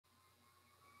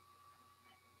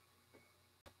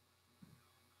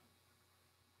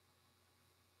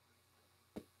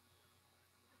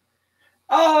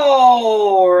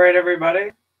All right,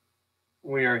 everybody.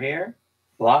 We are here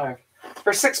live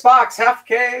for 6-box half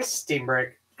case Steam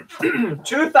Break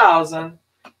 2018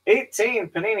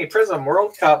 Panini Prizm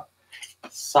World Cup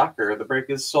Soccer. The break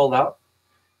is sold out.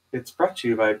 It's brought to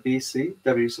you by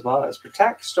BCW Supplies.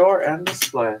 Protect, store, and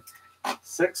display.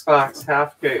 6-box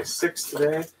half case. 6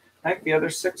 today. I think the other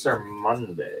 6 are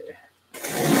Monday,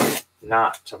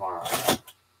 not tomorrow.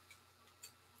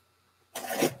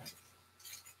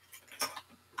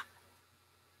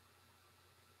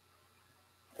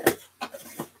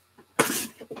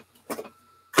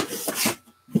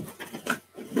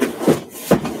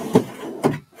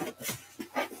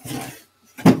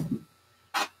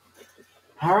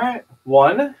 All right,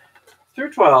 1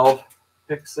 through 12,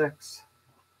 pick 6.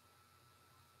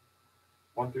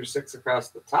 1 through 6 across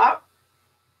the top.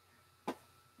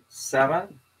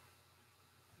 7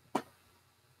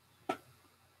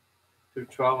 through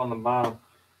 12 on the bottom.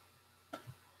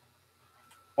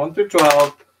 1 through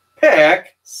 12,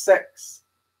 pick 6.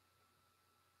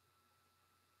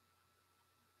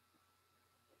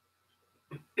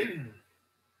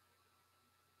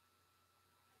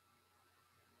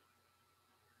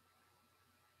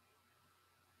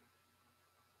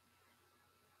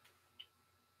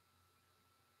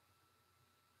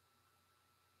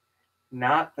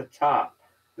 Not the top.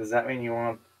 Does that mean you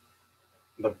want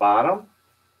the bottom?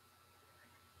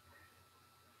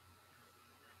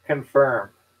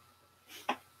 Confirm.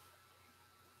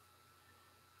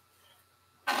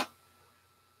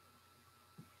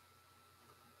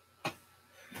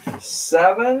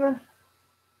 Seven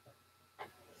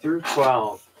through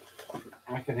 12.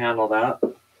 I can handle that.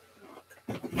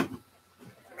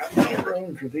 Got no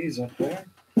room for these up there.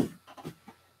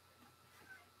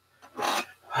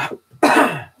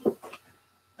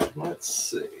 Let's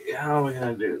see. How are we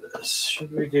going to do this?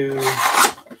 Should we do...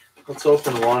 Let's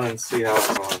open one and see how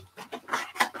it's going.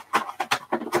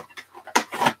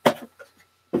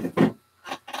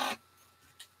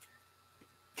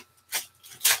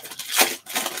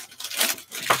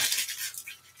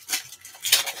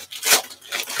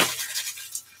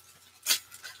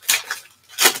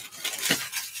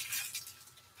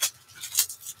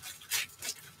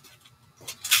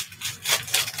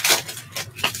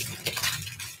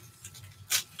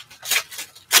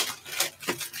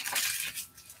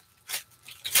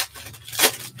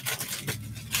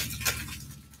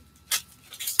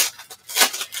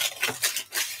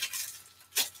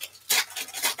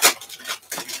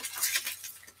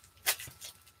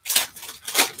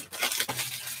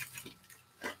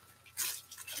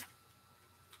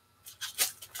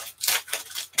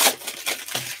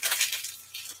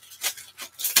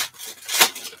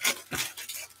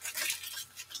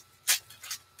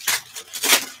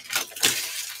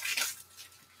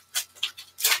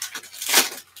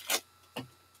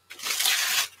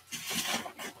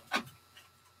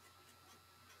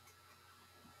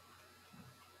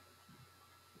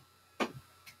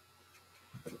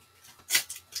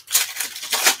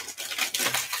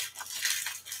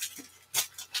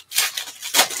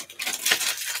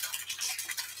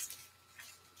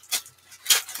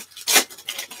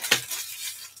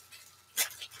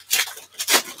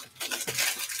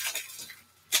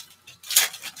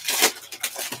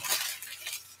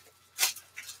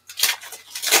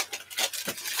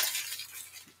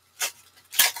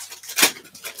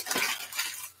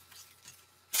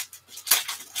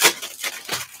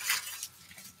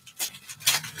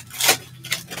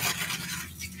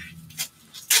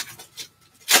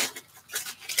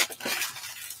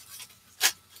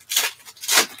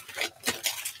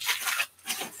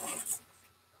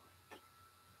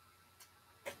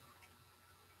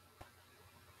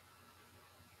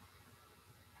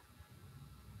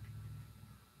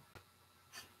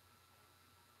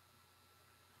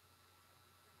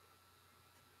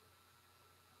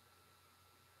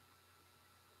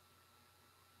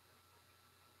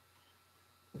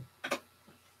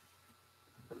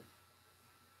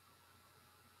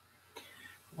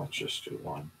 Let's just do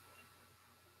one.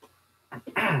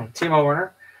 Timo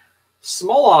Werner.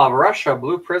 Smolov, Russia,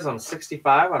 Blue Prizm,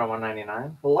 65 out of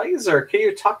 199. Laser,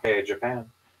 Kiyotake, Japan.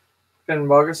 Finn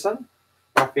Bogason,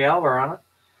 Rafael Varane.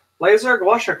 Laser,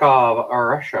 Glashikov,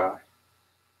 Russia.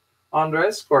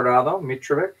 Andres Guardado,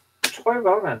 Mitrovic,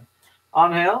 Toivonen.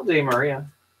 Angel Di Maria.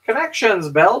 Connections,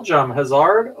 Belgium,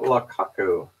 Hazard,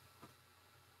 Lukaku.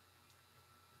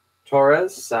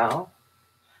 Torres, Sal.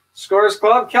 Scores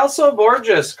Club, Kelso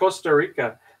Borges, Costa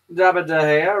Rica. David De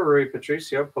Gea, Rui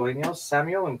Patricio, Paulinho,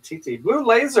 Samuel, and Titi. Blue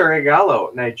Laser,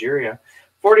 Igalo, Nigeria.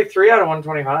 43 out of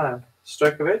 125.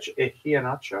 Stojkovic,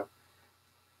 Iheanacho.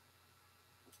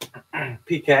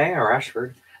 PK,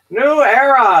 Rashford. New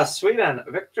Era, Sweden,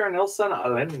 Victor Nilsson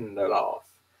Lindelof.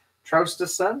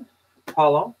 Traustason,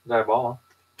 Paulo Dybala.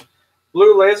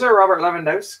 Blue Laser, Robert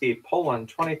Lewandowski, Poland,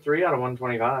 23 out of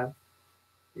 125.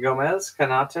 Gomez,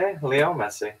 Kanate, Leo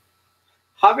Messi.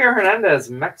 Javier Hernandez,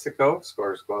 Mexico,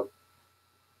 Scores Club.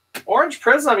 Orange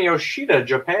Prizm, Yoshida,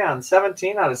 Japan,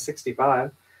 17 out of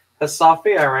 65.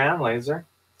 Hasafi, Iran, Laser.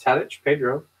 Tadic,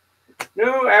 Pedro.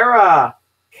 New Era,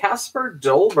 Kasper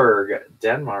Dolberg,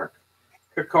 Denmark.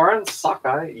 Kokorin,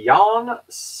 Sakai, Jan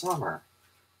Sommer.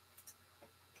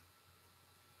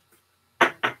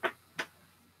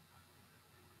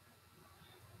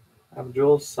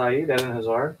 Abdul Said, Eden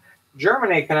Hazard.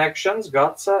 Germany connections,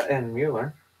 Gotza and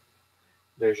Mueller.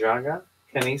 Dejaga,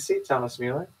 Kanisi, Thomas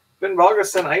Mueller. Finn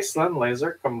Volgerson, Iceland,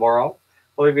 Laser, Kamboro,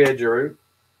 Olivier Giroud.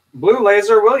 Blue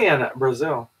Laser, William,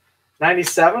 Brazil.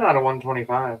 97 out of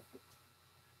 125.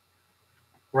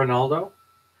 Ronaldo,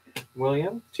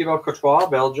 William. Thibaut Courtois,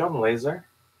 Belgium, Laser.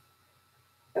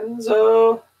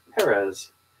 Enzo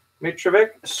Perez.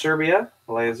 Mitrovic, Serbia,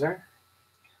 Laser.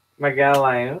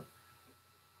 Magallanes.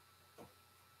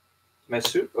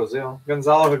 Mesut Ozil.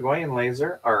 Gonzalo Higuain,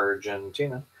 Laser,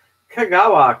 Argentina.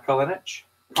 Kagawa, Kalinic.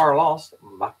 Carlos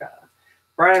Baca.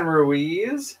 Brian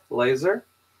Ruiz, Laser.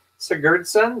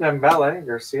 Sigurdsson, Dembele,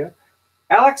 Garcia.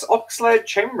 Alex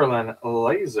Oxlade-Chamberlain,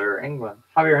 Laser, England.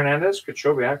 Javier Hernandez,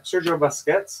 Kuchowiak. Sergio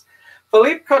Busquets.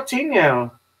 Philippe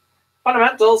Coutinho.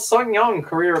 Fundamentals, Sung Young,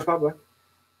 Korea Republic.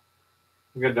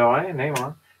 Godoy,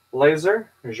 Neymar.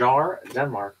 Laser, Jar,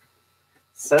 Denmark.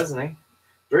 Cesny.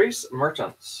 Dries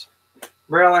Mertens.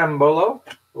 Braille Ambolo,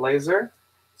 Laser,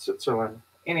 Switzerland.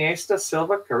 Iniesta,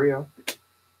 Silva, Carrillo.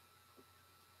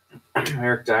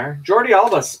 Eric Dyer. Jordi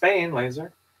Alba, Spain,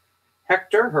 Laser.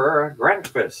 Hector Herrera,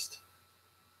 Grandquist.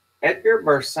 Edgar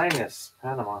Barcenas,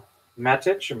 Panama.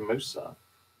 Matic, Musa.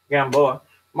 Gamboa.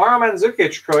 Maro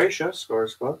Mandzukic, Croatia,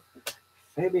 Scores Club.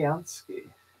 Fabianski.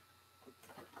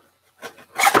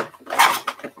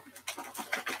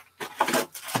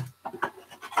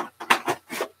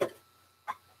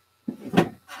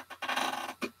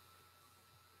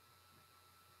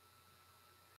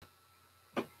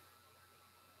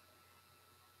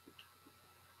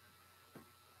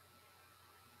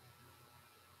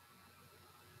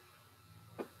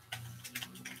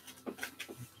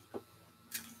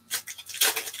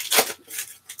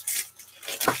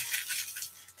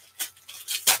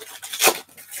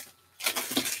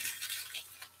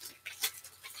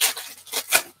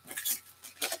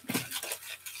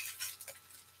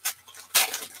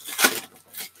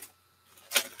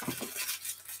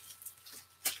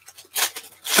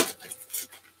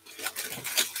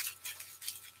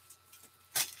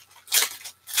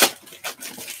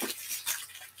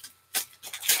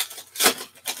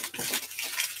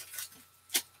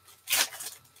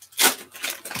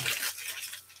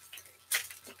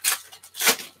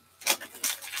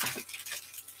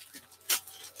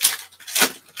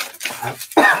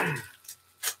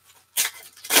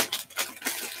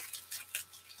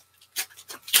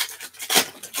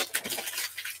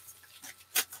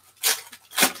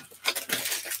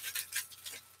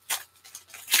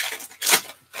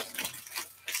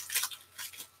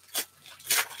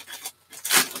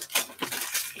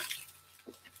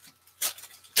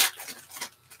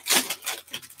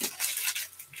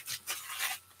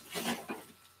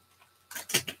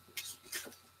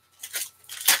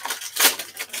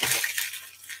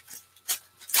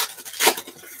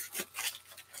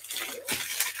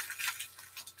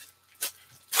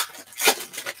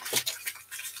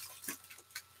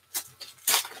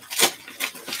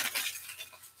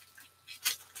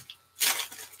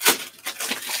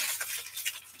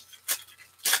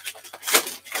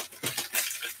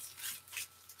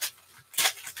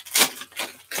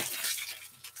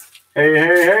 Hey,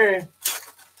 hey, hey.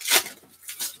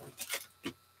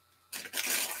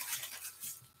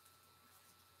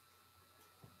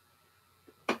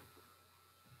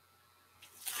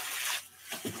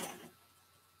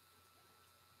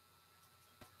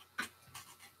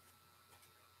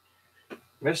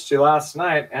 Missed you last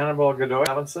night. Annabelle Godoy,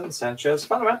 Robinson, Sanchez.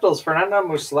 Fundamentals, Fernando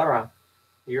Muslera,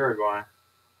 Uruguay.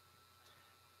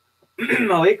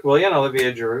 Malik William,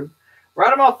 Olivier Giroud.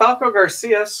 Radamel Falco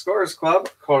Garcia, Scores Club,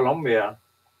 Colombia.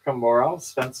 Camboro,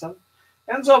 Svensson.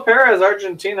 Enzo Perez,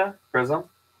 Argentina, Prizm.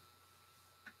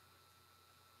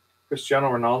 Cristiano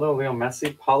Ronaldo, Leo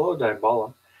Messi, Paulo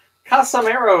Dybala.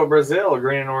 Casemiro, Brazil,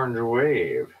 Green and Orange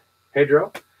Wave.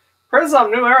 Pedro.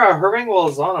 Prizm, New Era, Herming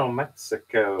Lozano,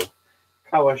 Mexico.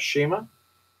 Kawashima.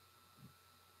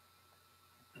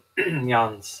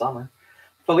 Jan Sommer.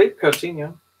 Philippe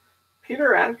Coutinho. Peter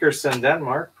Ankerson,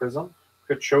 Denmark, Prizm.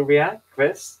 Kuchowiak,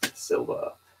 Kvist,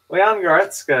 Silva. Leon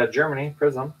Goretzka, Germany,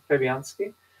 Prizm,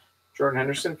 Fabianski. Jordan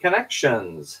Henderson,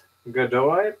 Connections.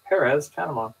 Godoy, Perez,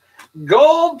 Panama.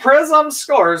 Gold Prizm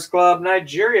Scores Club,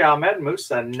 Nigeria, Ahmed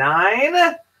Musa, 9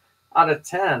 out of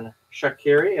 10.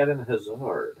 Shaqiri, Eden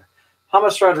Hazard.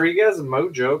 James Rodriguez,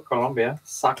 Mojo, Colombia.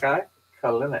 Sakai,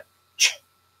 Kalinic.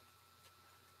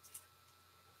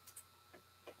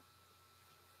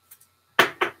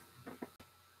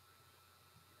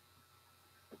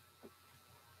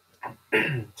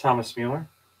 Thomas Mueller,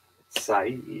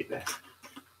 Saeed.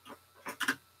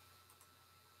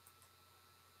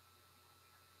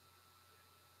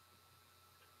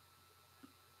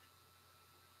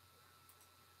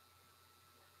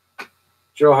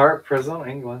 Joe Hart, Prizm,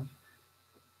 England.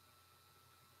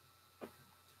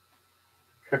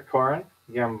 Kakorin,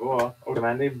 Gamboa,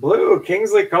 Otamendi. Blue,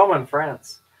 Kingsley Coman,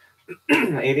 France.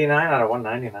 89 out of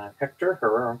 199. Hector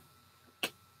Herrera.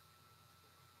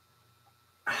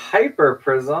 Hyper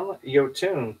Prizm,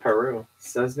 Yotun, Peru.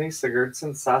 Cesny,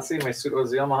 Sigurdsson, Sassi, Mesut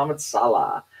Ozil, Mohamed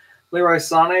Salah. Leroy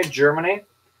Sané, Germany.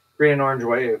 Green and Orange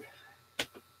Wave.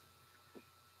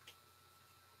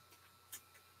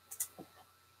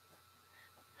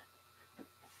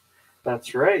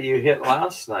 That's right, you hit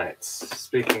last night.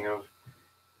 Speaking of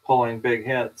pulling big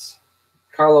hits.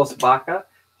 Carlos Baca,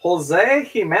 Jose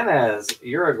Jimenez,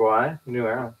 Uruguay, New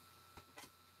Era.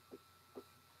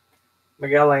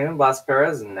 Miguel Leon, Blas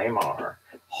Perez, Neymar.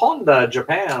 Honda,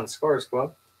 Japan, Scores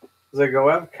Club.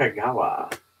 Zagoev,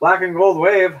 Kagawa. Black and Gold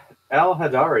Wave, El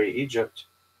Hadari, Egypt.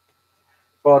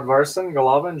 Bodvarsson,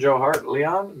 Golovin, Joe Hart,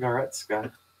 Leon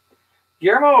Goretzka.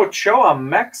 Guillermo Ochoa,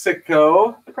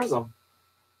 Mexico, Prizm.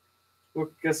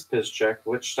 Lucas Piszczek,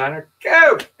 Lichtsteiner,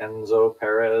 go! Enzo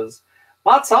Perez.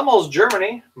 Mats Hummels,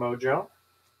 Germany, Mojo.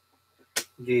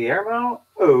 Guillermo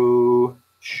Ochoa.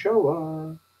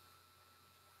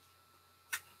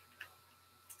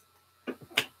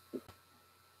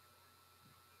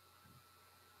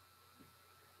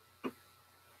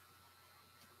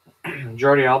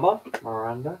 Jordi Alba,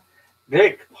 Miranda.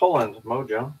 Vic, Poland,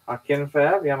 Mojo.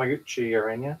 Akinfev, Yamaguchi,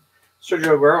 Urania.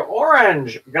 Sergio Aguero,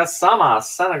 Orange, Gassama,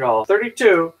 Senegal,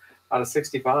 32 out of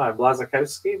 65.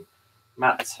 Blazakowski,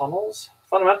 Matt Hummels.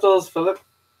 Fundamentals, Philippe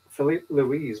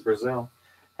Luis, Brazil.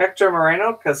 Hector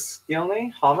Moreno,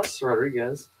 Casquilni, James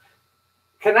Rodriguez.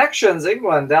 Connections,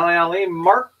 England, Dele Alli,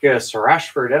 Marcus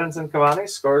Rashford, Edinson Cavani,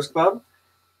 Scores Club,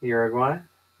 Uruguay.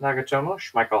 Nagatomo,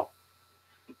 Schmeichel.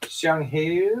 Xiang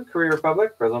Hu, Korea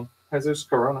Republic, Prizm. Jesus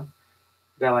Corona,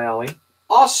 Dele Alli.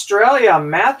 Australia,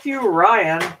 Matthew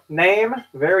Ryan, name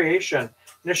variation.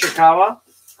 Nishikawa,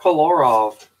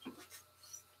 Kolarov.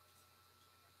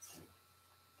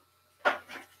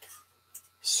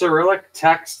 Cyrillic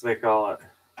text, they call it.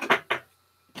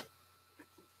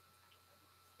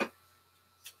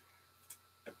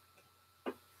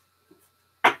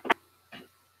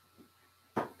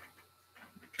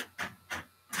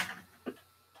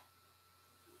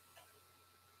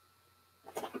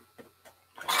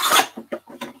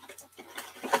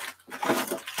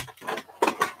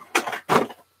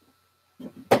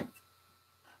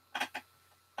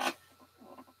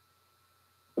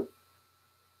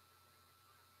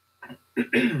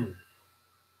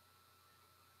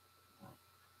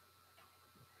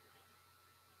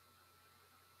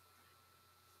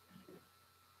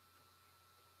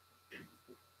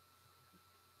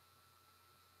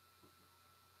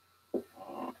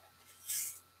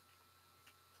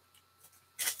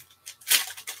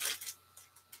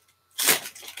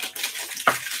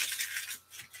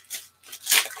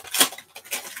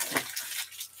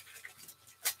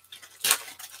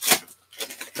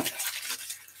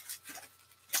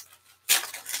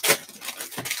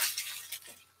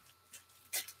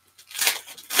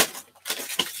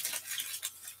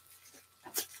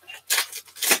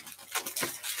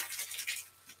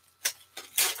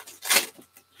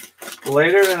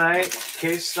 Later tonight,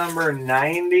 case number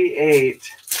 98,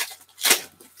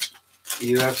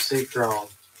 UFC Chrome.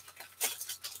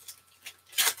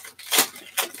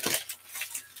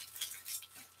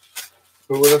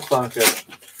 Who would have thunk it?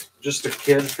 Just a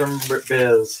kid from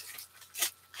Biz.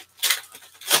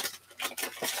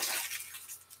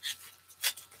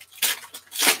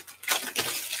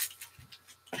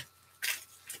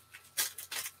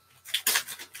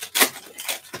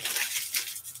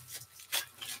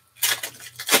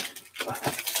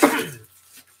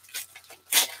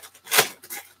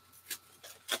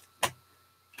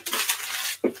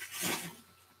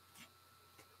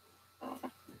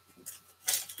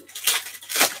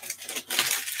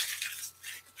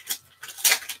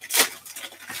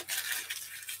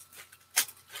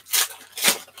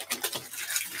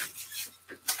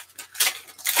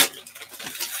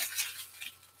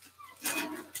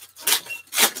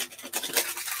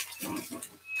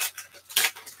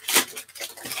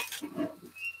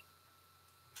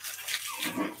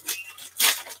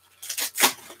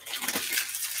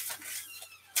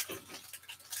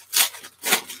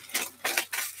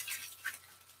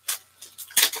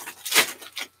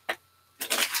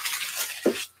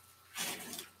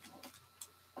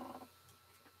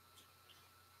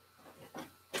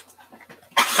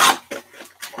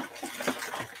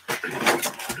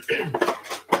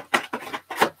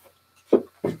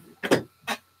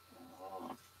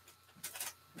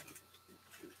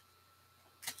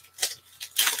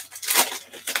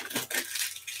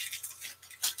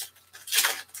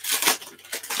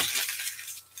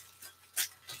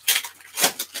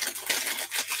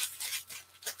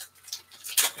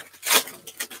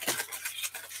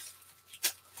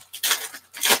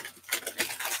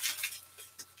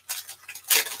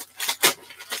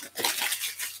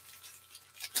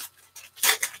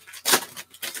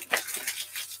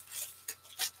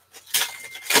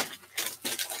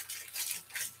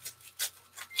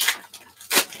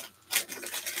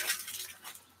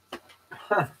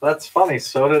 Huh, that's funny.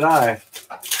 So did I.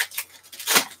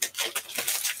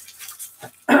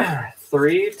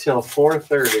 3 till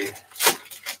 4:30.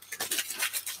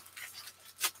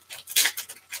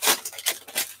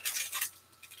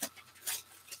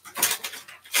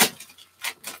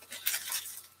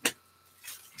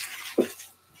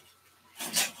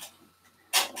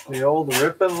 The old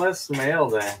rippin' mail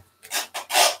day.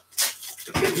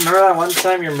 Remember that one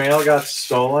time your mail got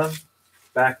stolen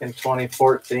back in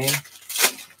 2014?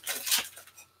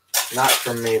 Not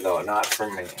from me, though. Not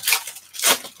from me.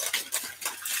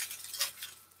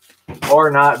 Or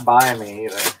not by me,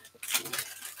 either.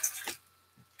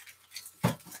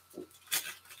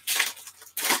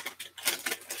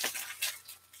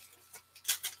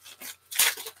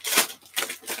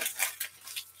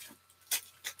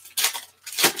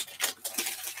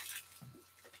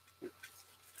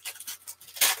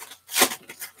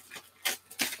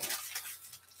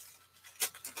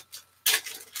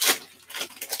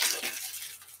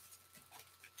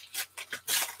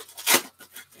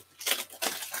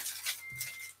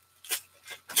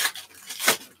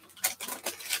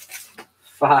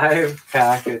 Five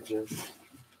packages. Did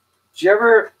you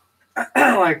ever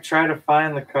like try to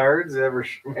find the cards?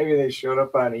 Maybe they showed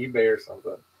up on eBay or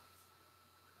something.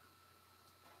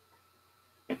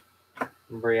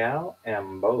 Brielle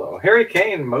Ambolo. Harry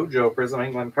Kane, Mojo, Prizm,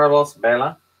 England, Carlos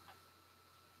Bela.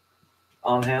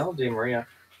 Angel Di Maria.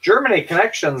 Germany,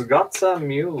 Connections, Götze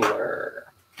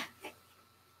Mueller.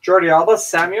 Jordi Alba,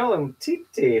 Samuel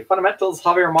Umtiti. Fundamentals,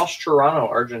 Javier Mascherano,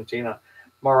 Argentina.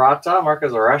 Morata,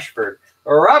 Marcus Rashford.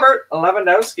 Robert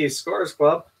Lewandowski, Scores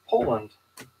Club, Poland.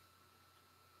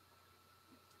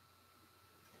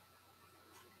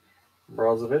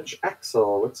 Brozovic,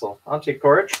 Axel Witzel. Ante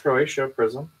Koric, Croatia,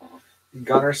 Prizm.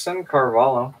 Gunnarsson,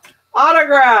 Carvalho.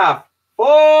 Autograph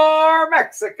for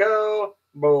Mexico,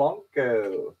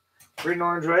 Blanco. Green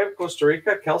Orange Wave, Costa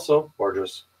Rica, Kelso,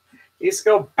 Borges.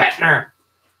 Isco, Bettner.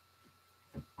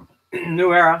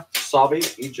 New Era, Sabi,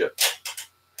 Egypt.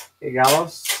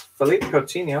 Igalos, Philippe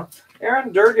Coutinho.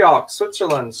 Aaron Durdiock,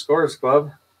 Switzerland, Scores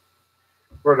Club.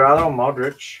 Bordado,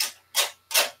 Modric.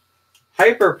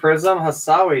 Hyper Prizm,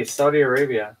 Hassawi, Saudi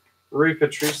Arabia. Rui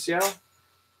Patricio.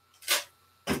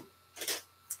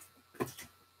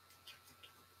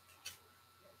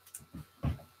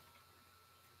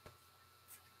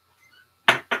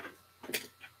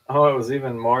 Oh, it was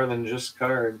even more than just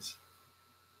cards.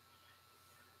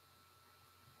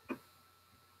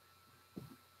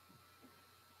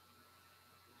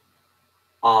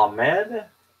 Ahmed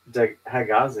De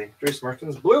Hagazi, Dries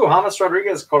Mertens, Blue, James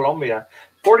Rodriguez, Colombia,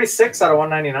 46 out of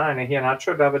 199.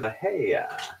 Iheanacho, David De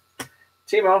Gea,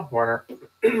 Timo Werner,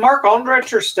 Marc-Andre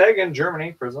Ter Stegen,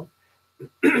 Germany, Prizm,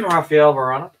 Rafael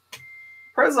Varane,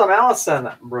 Prizm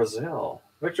Allison, Brazil,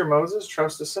 Victor Moses,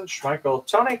 Traustason, Schmeichel,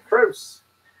 Tony Kroos,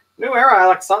 New Era,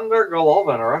 Alexander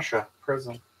Golovin, Russia,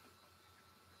 Prizm,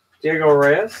 Diego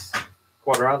Reyes,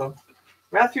 Cuadrado,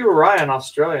 Matthew Ryan,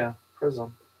 Australia,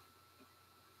 Prizm.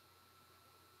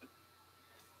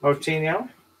 Moutinho.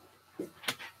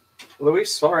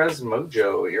 Luis Suarez,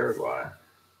 Mojo, Uruguay.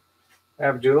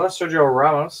 Abdullah, Sergio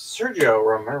Ramos, Sergio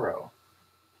Romero.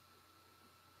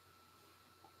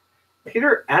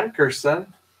 Peter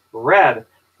Ankerson, red,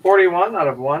 41 out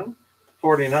of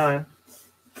 149.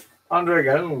 Andre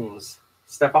Gomes,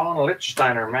 Stefan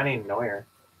Lichtsteiner, Manny Neuer.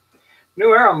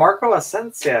 New Era, Marco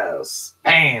Asensio,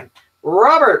 Spain.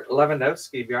 Robert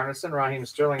Lewandowski, Bjarnason, Raheem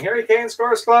Sterling, Harry Kane,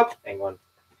 Scores Club, England.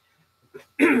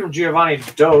 Giovanni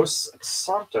Dos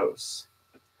Santos.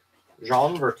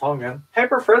 Jean Vertonghen.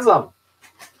 Hyper Prizm.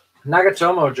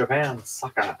 Nagatomo, Japan.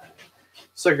 Sakai.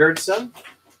 Sigurdsson.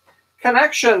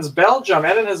 Connections, Belgium.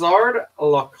 Eden Hazard.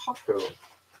 Lukaku.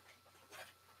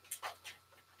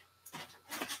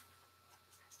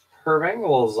 Irving,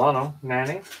 Lozano.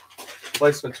 Nani.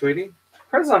 Blaise Matuidi.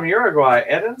 Prizm, Uruguay.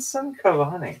 Edinson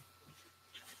Cavani.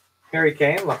 Harry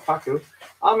Kane. Lukaku.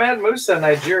 Ahmed Musa,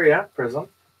 Nigeria. Prizm.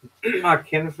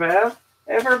 Akinfev,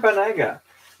 Ever Banega,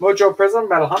 Mojo Prizm,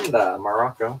 Belhanda,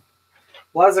 Morocco,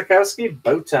 Blazakowski,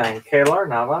 Boateng, Kaylor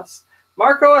Navas,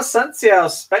 Marco Asensio,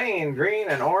 Spain, Green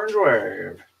and Orange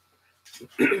Wave,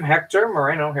 Hector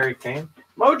Moreno, Harry Kane,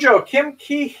 Mojo Kim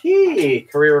Ki-hee,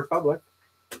 Korea Republic,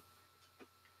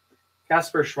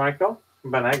 Casper Schmeichel,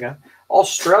 Banega,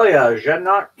 Australia,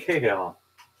 Jednot Cahill,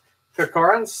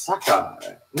 Kokoran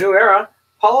Sakai, New Era,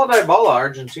 Paulo Dybala,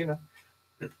 Argentina,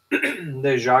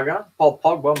 De Jaga, Paul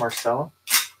Pogba, Marcelo.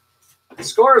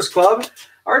 Scorers Club,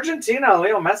 Argentina,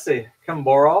 Leo Messi,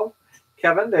 Kimborov,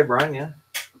 Kevin De Bruyne.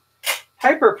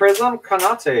 Hyper Prizm,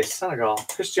 Konate, Senegal.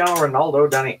 Cristiano Ronaldo,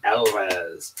 Dani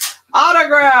Alves.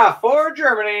 Autograph for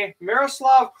Germany,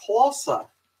 Miroslav Klose.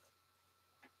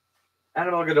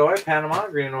 Annabelle Godoy, Panama,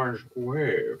 Green and Orange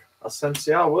Wave.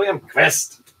 Asensio, William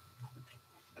Quist.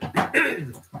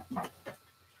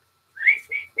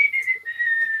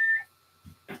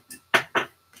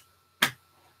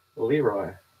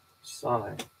 Leroy,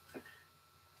 Sonic.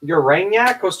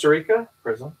 Urania, Costa Rica,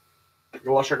 Prizm.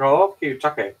 Golashakov,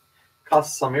 Kiyutake.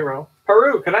 Casemiro.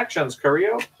 Peru, Connections,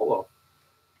 Carrillo, Polo.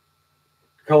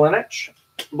 Kalinic.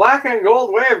 Black and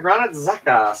Gold Wave, Granit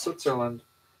Xhaka, Switzerland.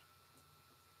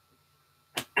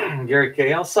 Gary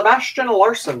Cahill. Sebastian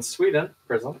Larsson, Sweden,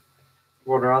 Prizm.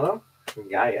 Guadarrado,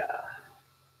 Gaia.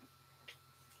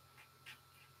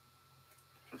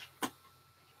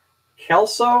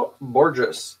 Kelso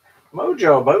Borges.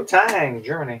 Mojo Boateng,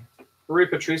 Germany. Rui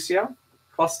Patricio.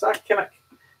 Costa Kimmich.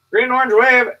 Green and Orange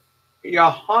Wave,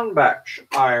 Jahanbek,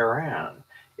 Iran.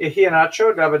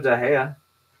 Iheanacho, David De Gea.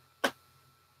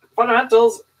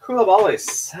 Fundamentals, Koulibaly,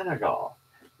 Senegal.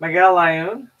 Miguel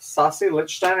Layun, Sassi,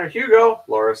 Lichtsteiner, Hugo,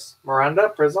 Loris,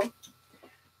 Miranda, Prizm.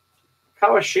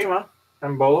 Kawashima,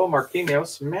 Mbolo,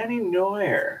 Marquinhos, Manny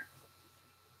Neuer.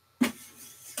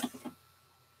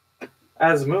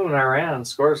 Azmoun, Iran,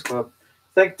 Scores Club.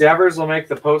 Think Devers will make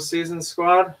the postseason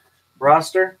squad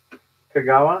roster.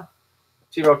 Kagawa,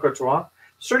 Thibaut Courtois.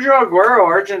 Sergio Aguero,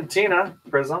 Argentina,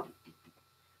 Prizm.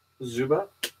 Zuba.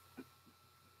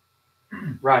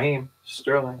 Raheem,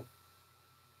 Sterling.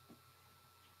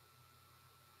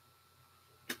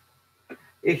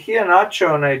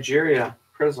 Iheanacho, Nigeria,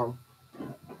 Prizm.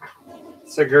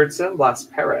 Sigurdsson, Blas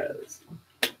Perez.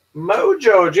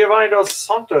 Mojo, Giovanni Dos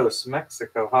Santos,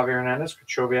 Mexico. Javier Hernandez,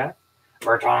 Krachowiak.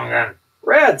 Vertonghen.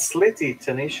 Red, Sliti,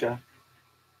 Tanisha.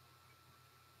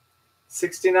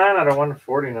 69 out of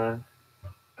 149.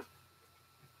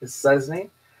 Is Cesny.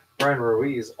 Brian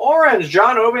Ruiz. Orange,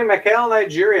 John Obi Mikel,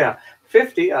 Nigeria.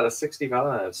 50 out of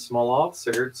 65. Smolov,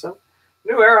 Sigurdsson.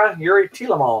 New Era, Yuri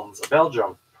Tielemans,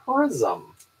 Belgium. Prizm.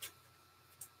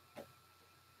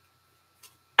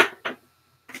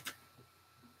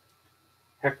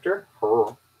 Hector,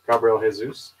 Gabriel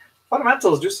Jesus.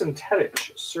 Fundamentals, Dusan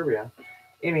Tedic, Serbia.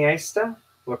 Iniesta,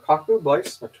 Lukaku,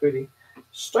 Blaise, Matuidi.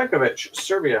 Stojkovic,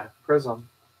 Serbia, Prizm.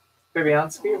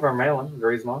 Fabianski, Vermaelen,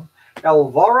 Griezmann.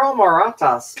 Alvaro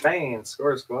Morata, Spain,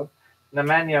 Scores Club.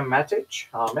 Nemanja Matic,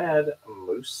 Ahmed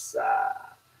Musa.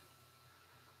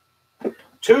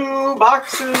 2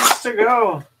 boxes to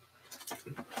go.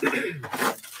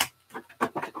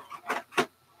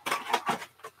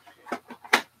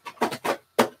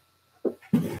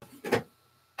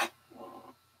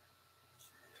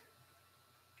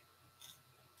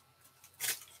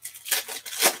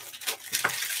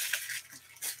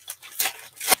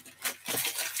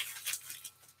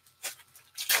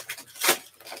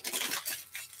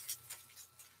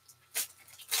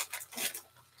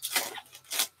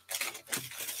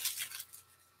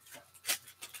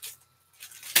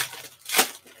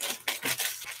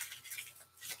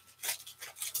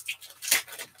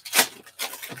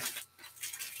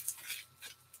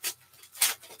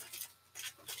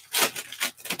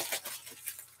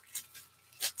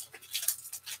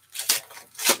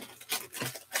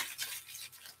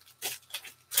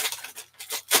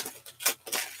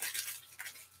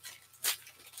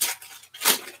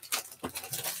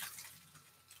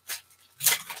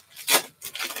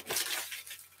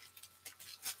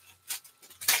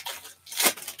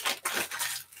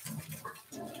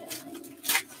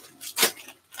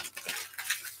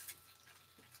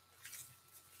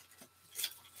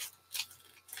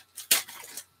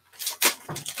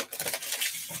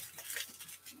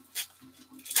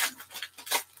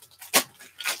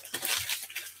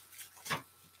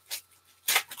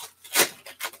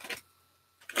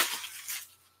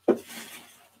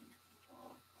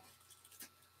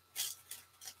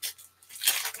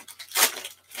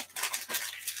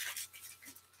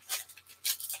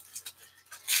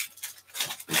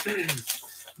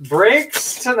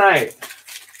 Breaks tonight.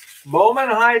 Bowman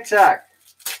High Tech.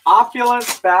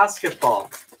 Opulence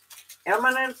Basketball.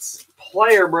 Eminence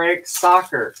Player Break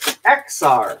Soccer.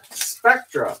 XR.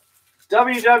 Spectra.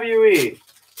 WWE.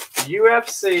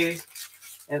 UFC.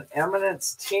 And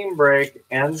Eminence Team Break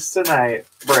ends tonight.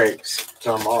 Breaks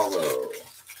tomorrow.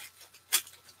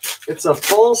 It's a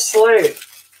full slate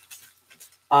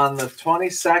on the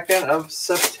 22nd of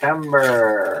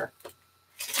September.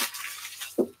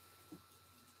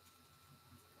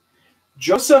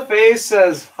 Joseph A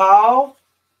says, how?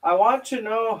 I want to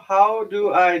know, how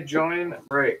do I join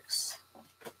breaks?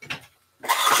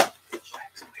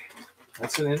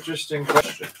 That's an interesting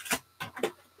question.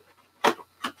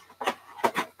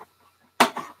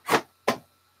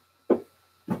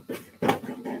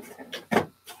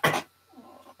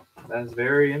 That's a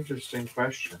very interesting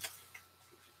question.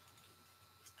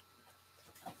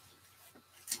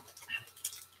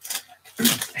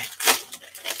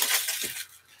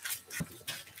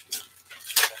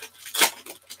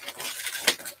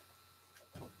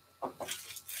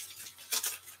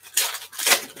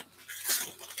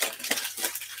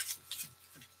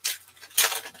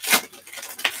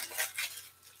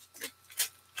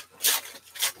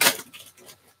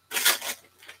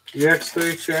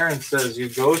 UX3 Sharon says you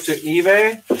go to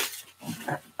eBay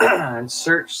and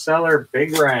search seller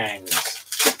Big Rangs.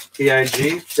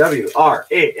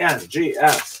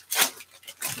 BIGWRANGS.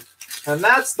 And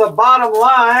that's the bottom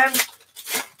line,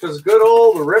 because good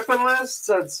old Rippin' List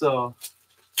said so.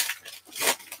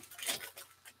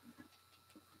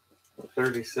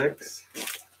 36.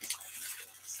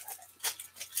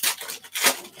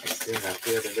 I seen that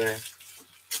the other day.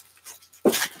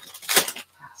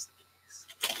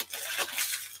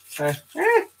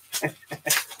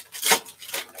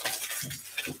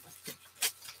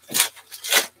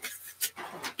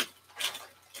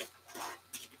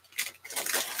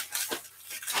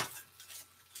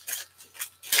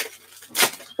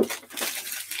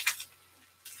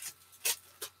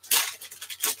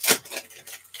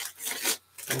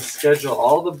 Schedule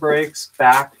all the breaks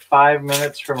back 5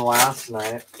 minutes from last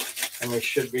night, and we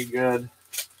should be good.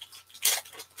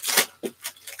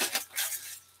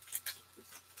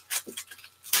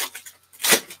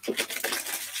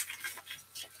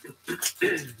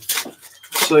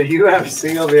 So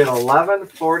UFC will be at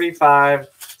 11:45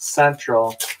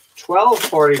 Central,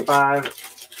 12:45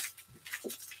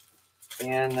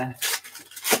 in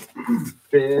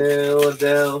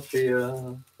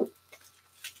Philadelphia.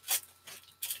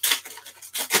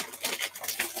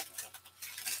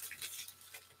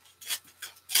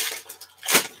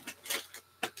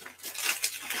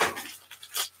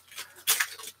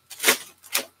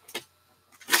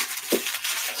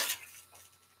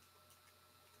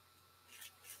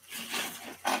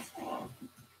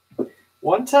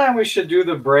 One time we should do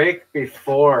the break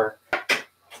before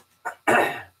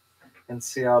and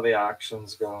see how the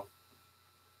auctions go.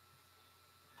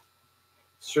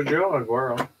 Sergio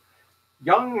Aguero.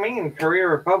 Young Mean, Korea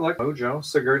Republic. Mojo,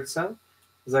 Sigurdsson,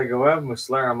 Zagoev,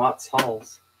 Muslera, Mats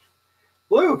Hulls.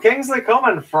 Blue, Kingsley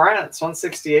Coman, France,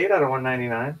 168 out of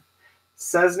 199.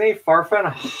 Cesny,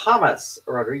 Farfan, Hamas,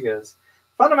 Rodriguez.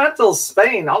 Fundamentals,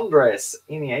 Spain, Andres,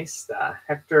 Iniesta.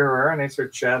 Hector Herrera, Nasser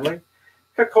Chadley.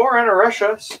 Kokorin,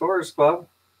 Russia, Scores Club.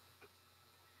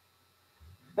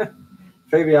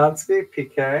 Fabianski,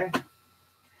 PK.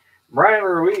 Brian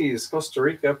Ruiz, Costa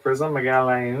Rica, Prizm,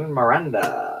 Magalaun,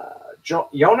 Miranda.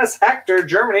 Jonas Hector,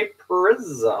 Germany,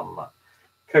 Prizm.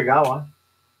 Kagawa.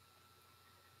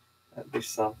 That'd be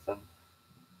something.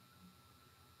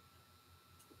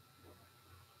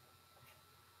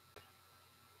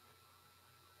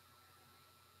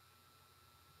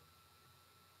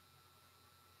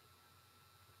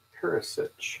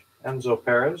 Perisic, Enzo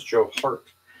Perez, Joe Hart.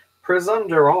 Prizm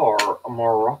Durar,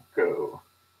 Morocco.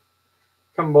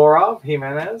 Kamborov,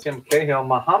 Jimenez, Kim Cahill,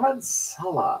 Mohamed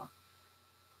Salah.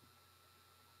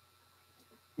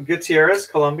 Gutierrez,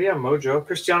 Colombia, Mojo.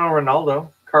 Cristiano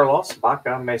Ronaldo, Carlos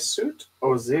Baca, Mesut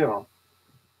Ozil.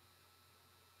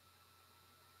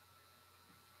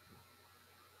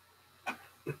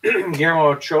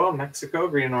 Guillermo Ochoa, Mexico,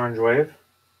 Green and Orange Wave.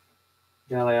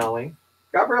 Dele Alli.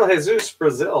 Gabriel Jesus,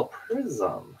 Brazil,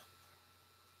 Prizm.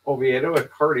 Oviedo,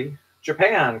 Icardi.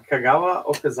 Japan, Kagawa,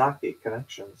 Okazaki,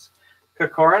 Connections.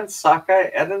 Kokorin, Sakai,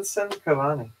 Edinson,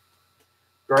 Cavani.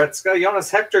 Goretzka,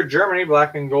 Jonas Hector, Germany,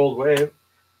 Black and Gold Wave.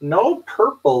 No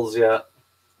purples yet.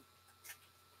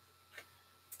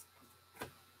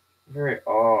 Very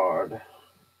odd.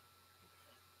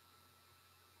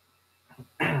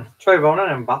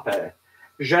 Trayvon Mbappe.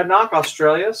 Zednak,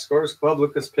 Australia, Scores Club,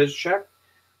 Lucas Pizchek.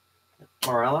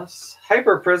 Morales.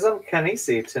 Hyper Prism,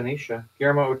 Kanisi, Tunisia.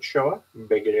 Guillermo Ochoa,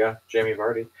 Beguia, Jamie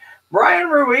Vardy. Brian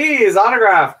Ruiz,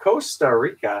 Autograph, Costa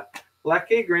Rica.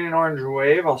 Lecky, Green and Orange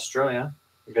Wave, Australia.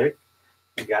 Vic,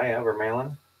 Gaia,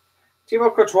 Vermaelen.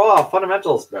 Thibaut Courtois,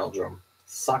 Fundamentals, Belgium.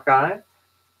 Sakai,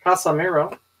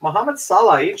 Casemiro. Mohamed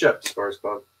Salah, Egypt, Scores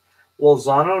Club.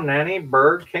 Lozano, Nani,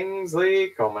 Berg, Kingsley,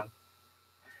 Coman.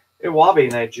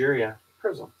 Iwabi, Nigeria,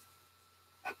 Prizm.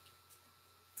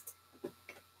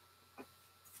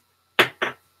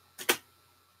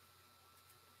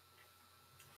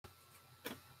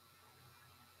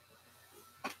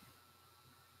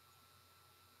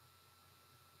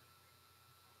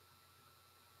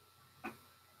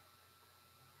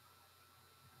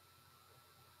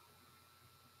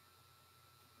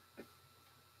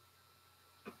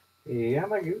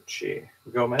 Yamaguchi,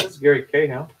 Gomez, Gary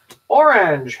Cahill.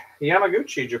 Orange,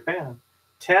 Yamaguchi, Japan.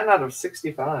 10 out of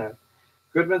 65.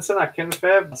 Goodmanson,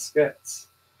 Akinfe, Busquets.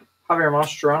 Javier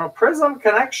Mascherano. Prizm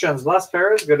Connections, Blas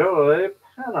Perez, Godoy,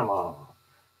 Panama.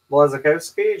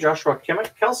 Blazakowski, Joshua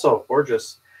Kimmich, Kelso,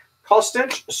 Borges.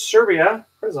 Kostic, Serbia,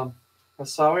 Prizm.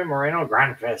 Hasawi, Moreno,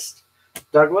 Grandfist.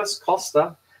 Douglas,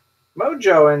 Costa.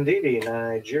 Mojo, Ndidi,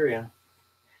 Nigeria.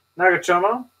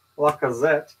 Nagatomo,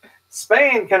 Lacazette.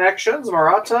 Spain connections,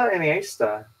 Morata,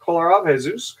 Iniesta, Kolarov,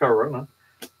 Jesus, Corona,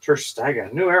 Ter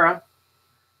Stegen, New Era,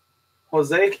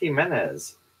 Jose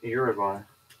Jimenez, Uruguay.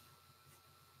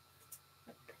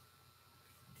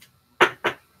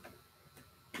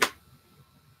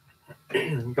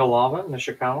 Golovin,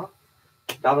 Nishikawa,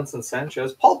 Davinson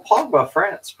Sanchez, Paul Pogba,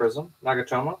 France, Prizm,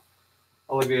 Nagatomo,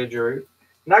 Olivier Giroud,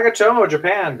 Nagatomo,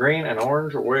 Japan, green and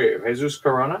orange wave, Jesus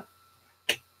Corona,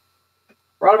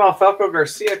 Radamel Falco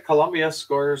Garcia, Colombia,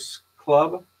 scores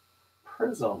club,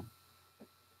 Prizm,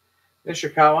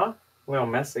 Nishikawa, Leo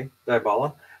Messi,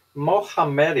 Dybala,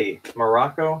 Mohamedi,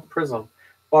 Morocco, Prizm,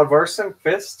 Bodvarson,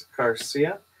 Fist,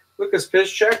 Garcia, Lucas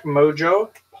Piszczek, Mojo,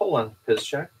 Poland,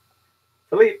 Piszczek,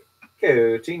 Philippe,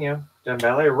 Coutinho,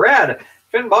 Dembele, red,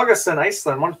 Finn Bogason,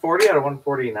 Iceland, 140 out of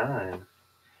 149.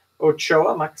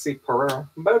 Ochoa, Maxi Pereira,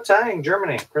 Boateng,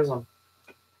 Germany, Prizm.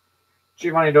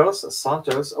 Giovanni Dos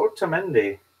Santos,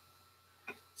 Otamendi.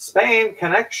 Spain,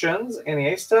 Connections,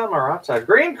 Iniesta, Morata.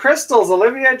 Green Crystals,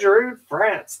 Olivier Giroud,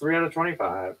 France, 3 out of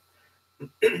 25.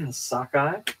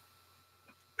 Sakai.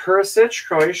 Perisic,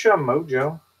 Croatia,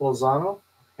 Mojo. Lozano,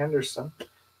 Henderson.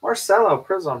 Marcelo,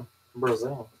 Prizm,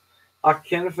 Brazil.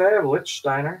 Akinfe,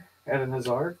 Lichtsteiner, Eden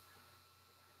Hazard.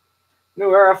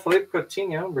 New Era, Philippe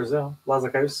Coutinho, Brazil.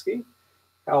 Lazakowski.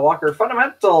 Kyle Walker,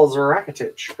 Fundamentals,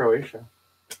 Rakitic, Croatia.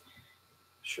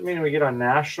 Should mean we get a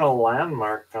national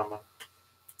landmark coming.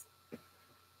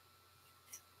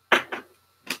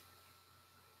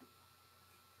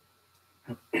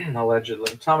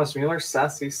 Allegedly. Thomas Mueller,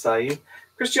 Sassy Saeed.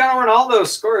 Cristiano Ronaldo,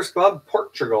 Scorers Club,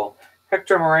 Portugal.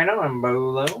 Hector Moreno and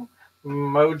Bolo.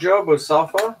 Mojo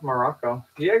Busafa, Morocco.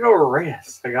 Diego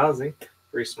Reyes, Higazi,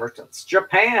 Reese Mertens.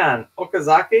 Japan,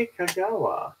 Okazaki,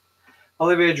 Kagawa.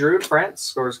 Olivier Giroud, France,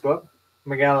 Scores Club.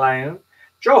 Miguel Layun.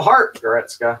 Joe Hart,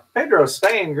 Goretzka. Pedro,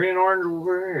 Spain, Green Orange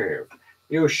Wave.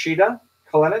 Yoshida,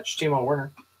 Kalinic, Timo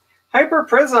Werner. Hyper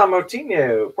Prizm,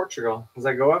 Moutinho, Portugal.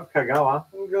 Zagoev, Kagawa,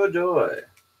 Godoy.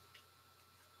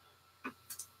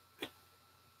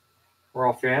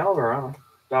 Rafael Varane,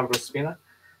 David Ospina.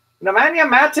 Nemanja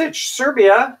Matic,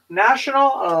 Serbia,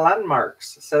 National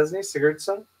Landmarks. Cesny,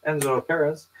 Sigurdsson, Enzo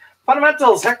Perez.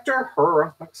 Fundamentals, Hector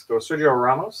Herrera, Mexico. Sergio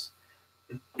Ramos.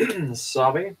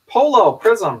 Sabi. Polo,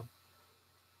 Prizm,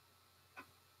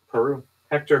 Peru.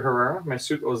 Hector Herrera,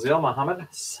 Mesut Ozil, Mohamed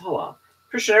Salah.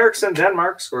 Christian Eriksen,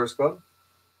 Denmark, Scores Club.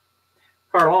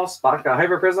 Carlos Baca,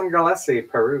 Hyperprism, Galesi,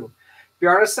 Peru.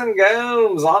 Bjarnason,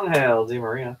 Gomes, Angel, Di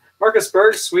Maria. Marcus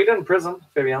Berg, Sweden, Prizm,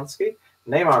 Fabianski.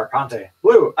 Neymar, Conte.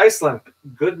 Blue, Iceland,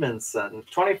 Goodmanson,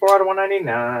 24 out of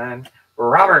 199.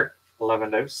 Robert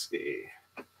Lewandowski.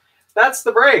 That's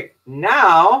the break.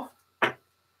 Now, a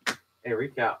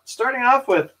recap. Starting off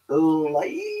with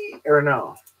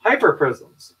Hyper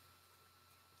Prisms.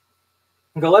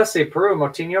 Galesi, Peru.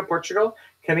 Moutinho, Portugal.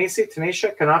 Kanisi,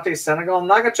 Tunisia. Kanate, Senegal.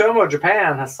 Nagatomo,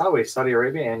 Japan. Hasawi, Saudi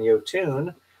Arabia. And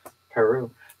Yotun,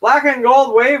 Peru. Black and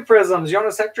gold wave prisms.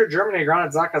 Jonas Hector, Germany.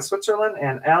 Granit Xhaka, Switzerland.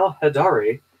 And El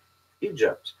Hadari,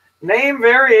 Egypt. Name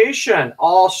variation.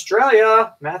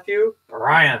 Australia. Matthew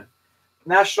Ryan.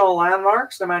 National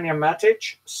landmarks. Nemanja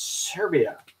Matic,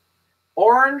 Serbia.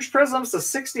 Orange prisms to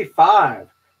 65.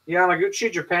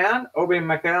 Yamaguchi, Japan. Obi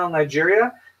Mikel,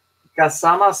 Nigeria.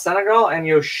 Gassama, Senegal. And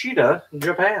Yoshida,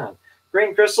 Japan.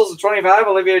 Green crystals to 25.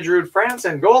 Olivier Giroud, France.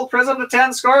 And gold prism to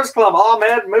 10. Scores Club.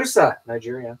 Ahmed Musa,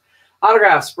 Nigeria.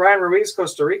 Autographs. Brian Ruiz,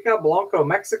 Costa Rica. Blanco,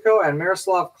 Mexico. And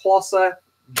Miroslav Klose,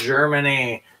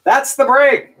 Germany. That's the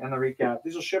break and the recap.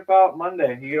 These will ship out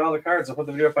Monday. You get all the cards. I'll put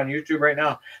the video up on YouTube right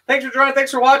now. Thanks for joining. Thanks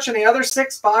for watching. The other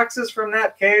 6 boxes from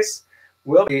that case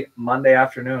will be Monday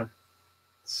afternoon.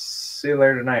 See you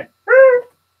later tonight.